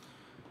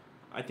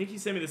 I think he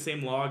sent me the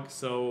same log,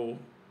 so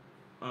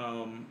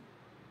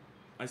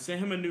I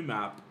sent him a new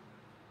map.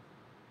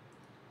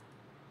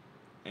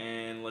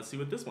 And let's see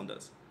what this one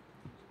does.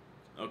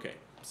 Okay,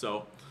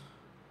 so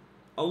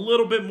a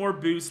little bit more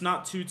boost,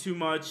 not too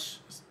much,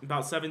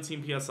 about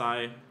 17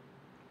 PSI.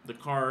 The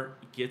car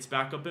gets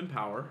back up in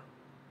power.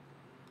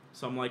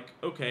 So I'm like,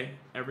 okay,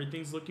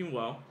 everything's looking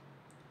well.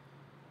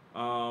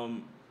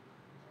 I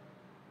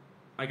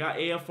got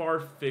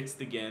AFR fixed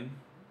again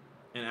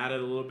and added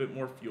a little bit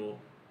more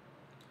fuel.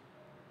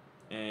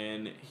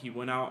 and he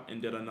went out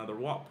and did another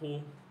watt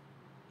pull.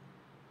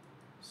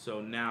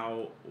 So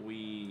now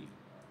we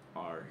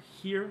are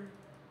here,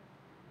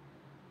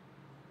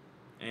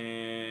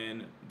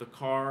 and the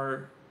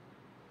car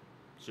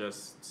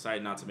just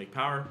decided not to make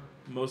power.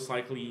 Most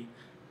likely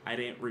I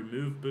didn't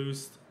remove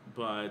boost,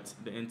 but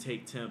the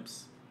intake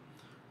temps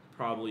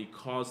probably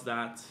caused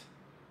that.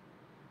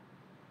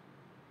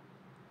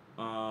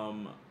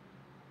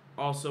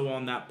 Also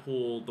on that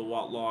pull, the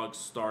watt log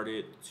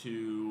started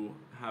to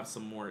have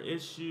some more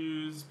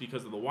issues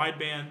because of the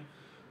wideband.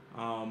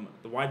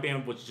 The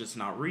wideband was just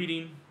not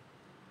reading,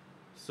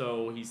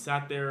 so he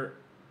sat there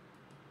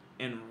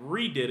and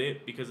redid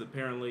it because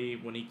apparently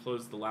when he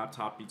closed the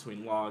laptop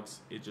between logs,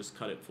 it just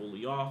cut it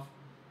fully off.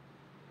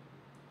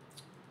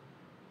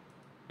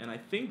 And I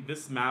think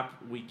this map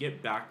we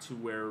get back to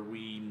where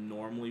we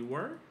normally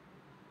were.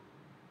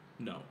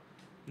 No,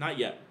 not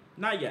yet.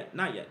 Not yet.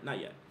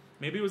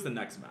 Maybe it was the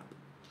next map.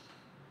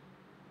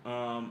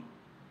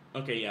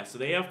 Okay, yeah, so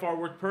the AFR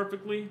worked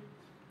perfectly.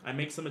 I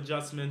make some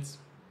adjustments.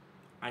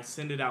 I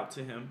send it out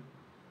to him.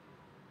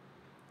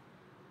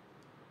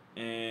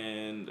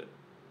 And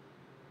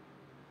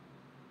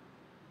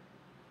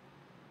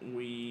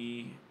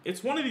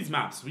it's one of these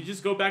maps. We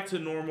just go back to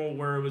normal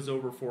where it was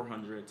over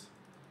 400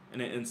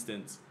 in an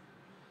instant.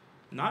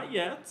 Not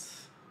yet.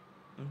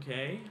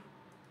 Okay.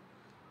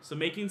 So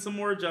making some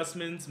more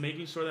adjustments,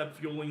 making sure that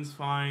fueling's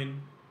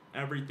fine,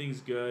 everything's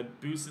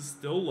good. Boost is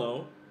still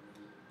low.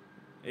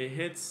 It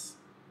hits,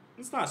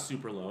 it's not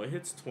super low, it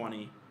hits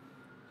 20,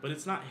 but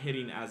it's not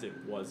hitting as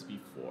it was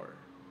before.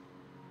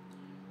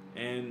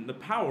 And the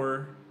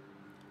power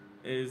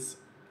is,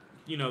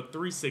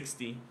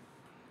 360.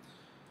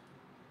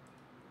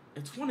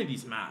 It's one of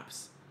these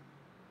maps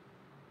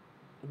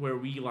where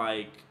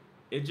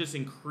it just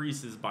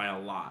increases by a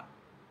lot.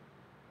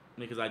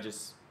 Because I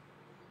just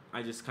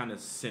kind of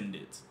send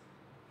it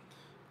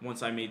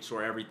once I made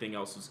sure everything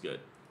else was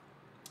good.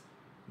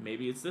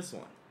 Maybe it's this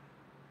one.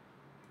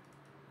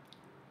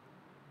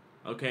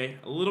 Okay,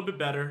 a little bit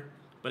better,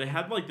 but it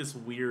had like this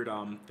weird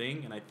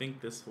thing, and I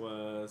think this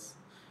was,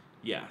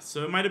 yeah,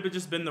 so it might have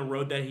just been the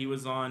road that he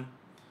was on.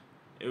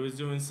 It was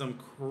doing some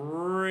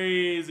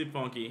crazy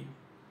funky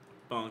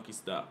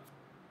stuff.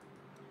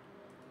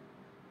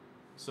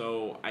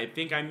 So I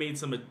think I made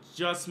some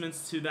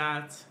adjustments to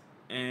that,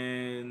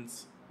 and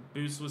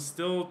boost was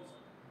still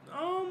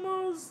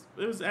almost,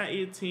 it was at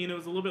 18, it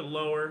was a little bit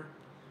lower.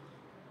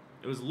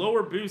 It was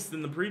lower boost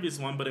than the previous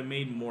one, but it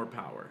made more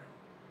power.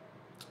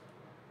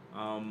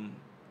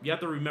 You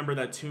have to remember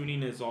that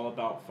tuning is all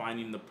about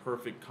finding the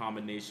perfect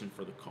combination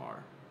for the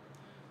car.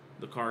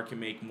 The car can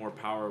make more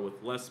power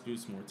with less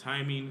boost, more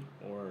timing,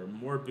 or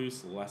more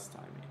boost, less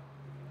timing.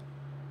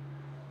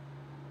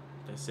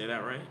 Did I say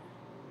that right?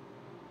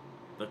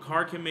 The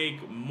car can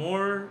make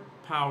more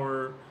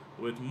power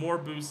with more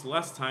boost,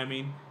 less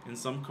timing, and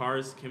some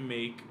cars can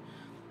make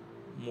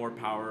more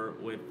power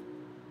with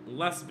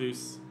less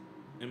boost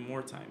and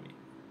more timing.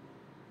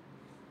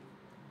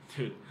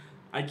 Dude,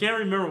 I can't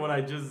remember what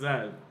I just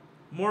said.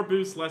 More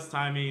boost, less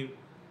timing,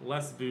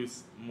 less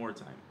boost, more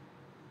timing.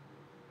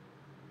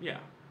 Yeah,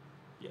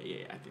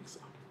 I think so.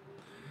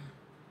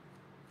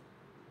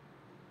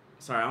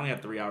 Sorry, I only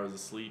had 3 hours of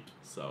sleep,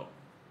 so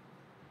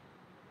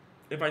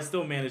if I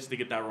still managed to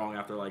get that wrong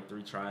after like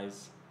 3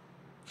 tries,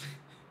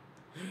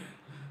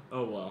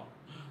 oh well.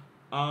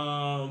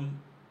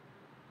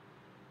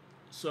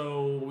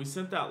 So we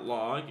sent that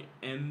log,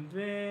 and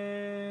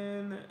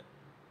then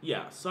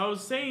yeah. So I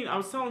was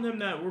telling him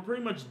that we're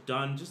pretty much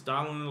done, just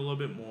dialing it a little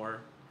bit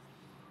more,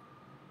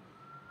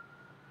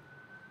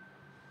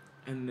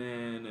 and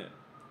then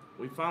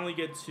we finally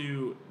get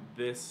to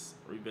this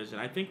revision.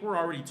 I think we're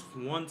already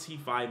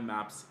 25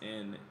 maps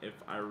in, if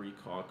I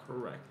recall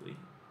correctly.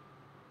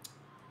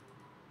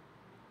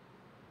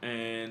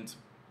 And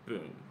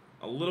boom.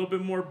 A little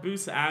bit more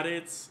boost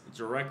added,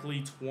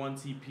 directly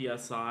 20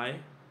 PSI.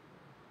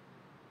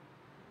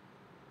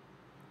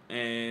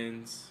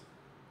 And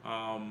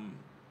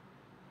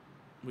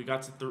we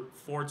got to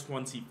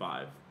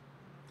 425.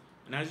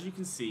 And as you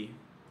can see,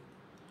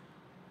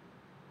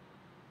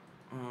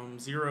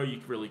 0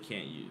 you really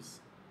can't use.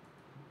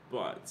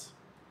 But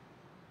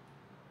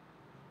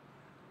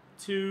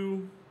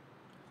 2,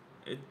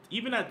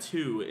 even at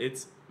 2,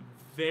 it's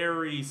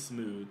very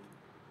smooth.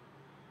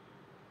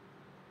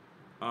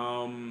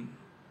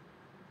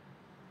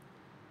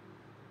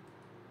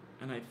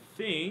 And I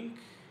think,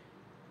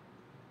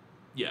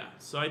 yeah,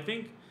 so I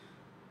think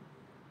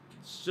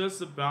it's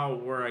just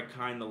about where I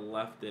kind of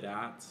left it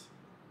at.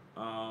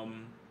 I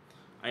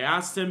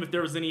asked him if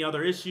there was any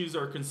other issues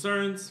or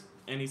concerns,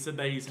 and he said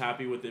that he's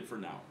happy with it for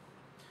now.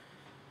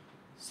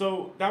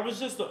 So that was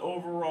just the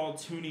overall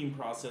tuning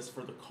process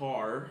for the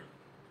car.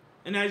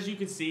 And as you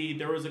can see,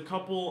 there was a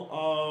couple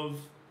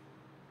of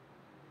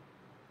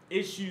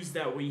issues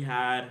that we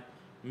had.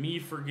 Me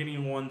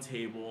forgetting one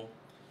table.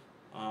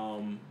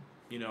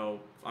 You know,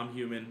 I'm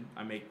human.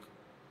 I make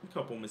a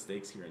couple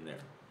mistakes here and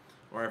there,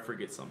 or I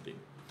forget something.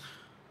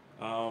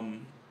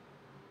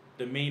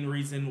 The main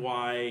reason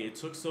why it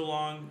took so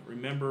long,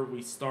 remember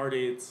we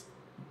started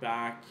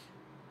back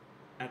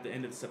at the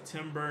end of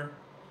September.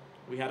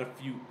 We had a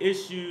few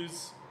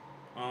issues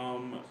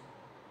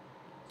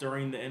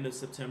during the end of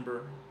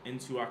September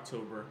into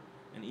October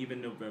and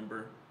even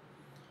November.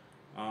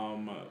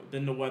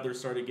 Then the weather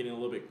started getting a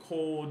little bit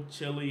cold,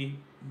 chilly,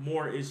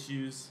 more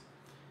issues,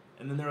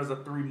 and then there was a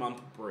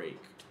 3-month break.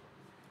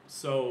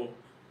 So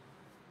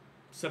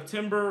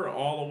September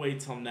all the way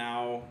till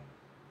now,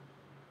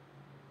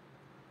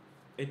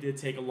 it did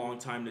take a long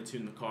time to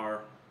tune the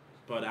car,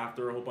 but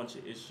after a whole bunch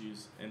of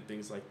issues and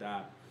things like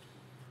that,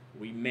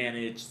 we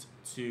managed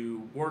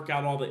to work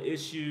out all the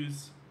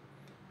issues,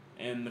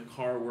 and the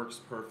car works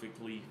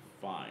perfectly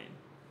fine.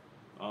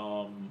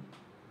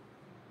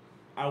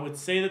 I would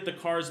say that the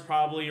car is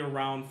probably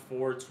around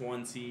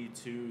 420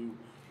 to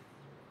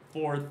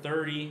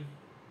 430.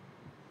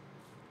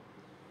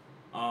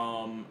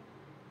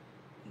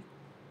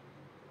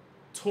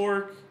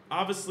 Torque,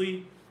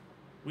 obviously,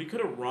 we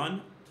could have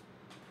run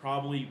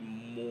probably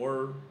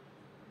more.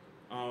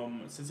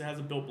 Since it has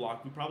a built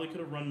block, we probably could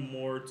have run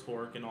more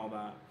torque and all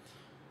that.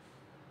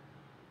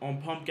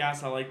 On pump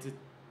gas, I like to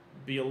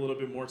be a little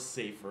bit more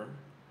safer.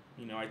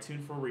 You know, I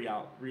tune for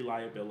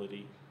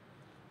reliability.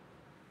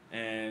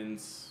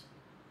 And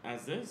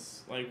as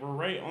this, like, we're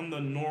right on the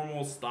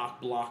normal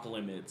stock block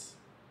limits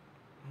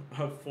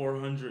of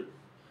 400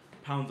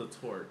 pounds of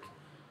torque.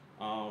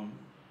 But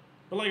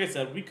like I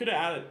said, we could have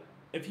added,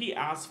 if he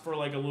asked for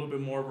like a little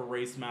bit more of a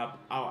race map,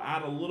 I'll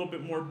add a little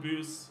bit more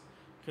boost,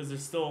 because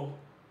there's still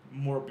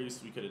more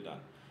boost we could have done.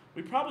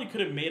 We probably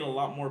could have made a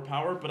lot more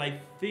power, but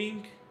I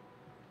think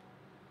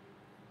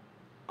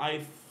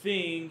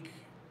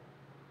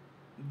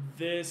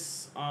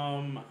this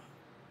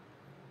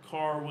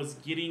car was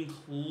getting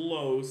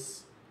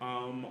close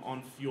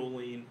on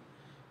fueling.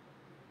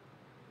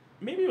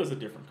 Maybe it was a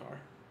different car.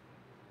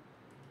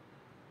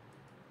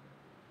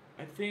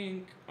 I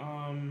think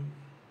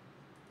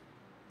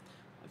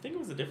it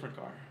was a different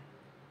car.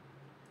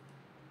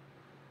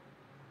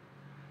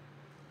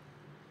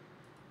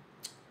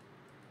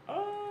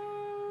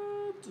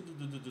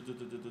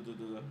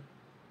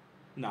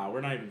 Nah,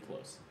 we're not even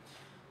close.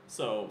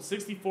 So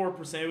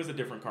 64%, it was a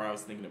different car I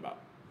was thinking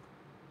about.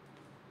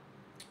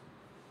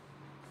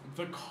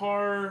 The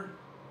car,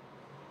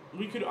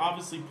 we could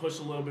obviously push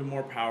a little bit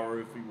more power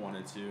if we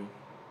wanted to,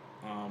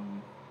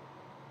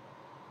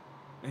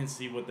 and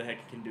see what the heck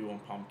it can do on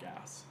pump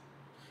gas.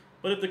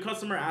 But if the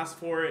customer asks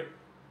for it,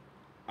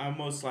 I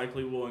most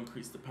likely will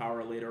increase the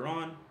power later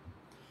on.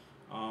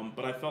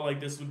 But I felt like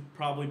this would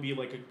probably be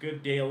like a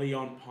good daily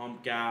on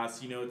pump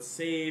gas. You know, it's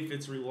safe,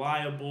 it's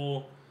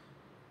reliable,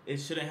 it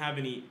shouldn't have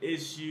any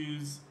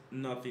issues,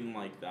 nothing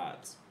like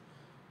that.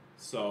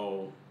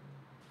 So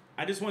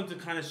I just wanted to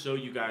kind of show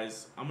you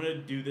guys. I'm going to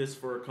do this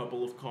for a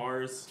couple of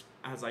cars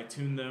as I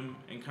tune them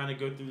and kind of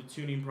go through the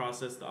tuning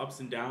process, the ups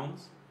and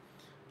downs.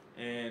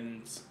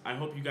 And I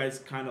hope you guys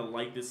kind of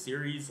like this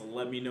series.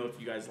 Let me know if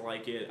you guys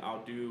like it.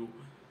 I'll do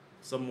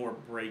some more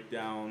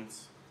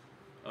breakdowns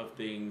of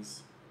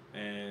things.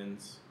 And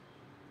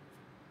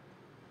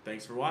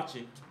thanks for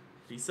watching.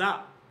 Peace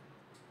out.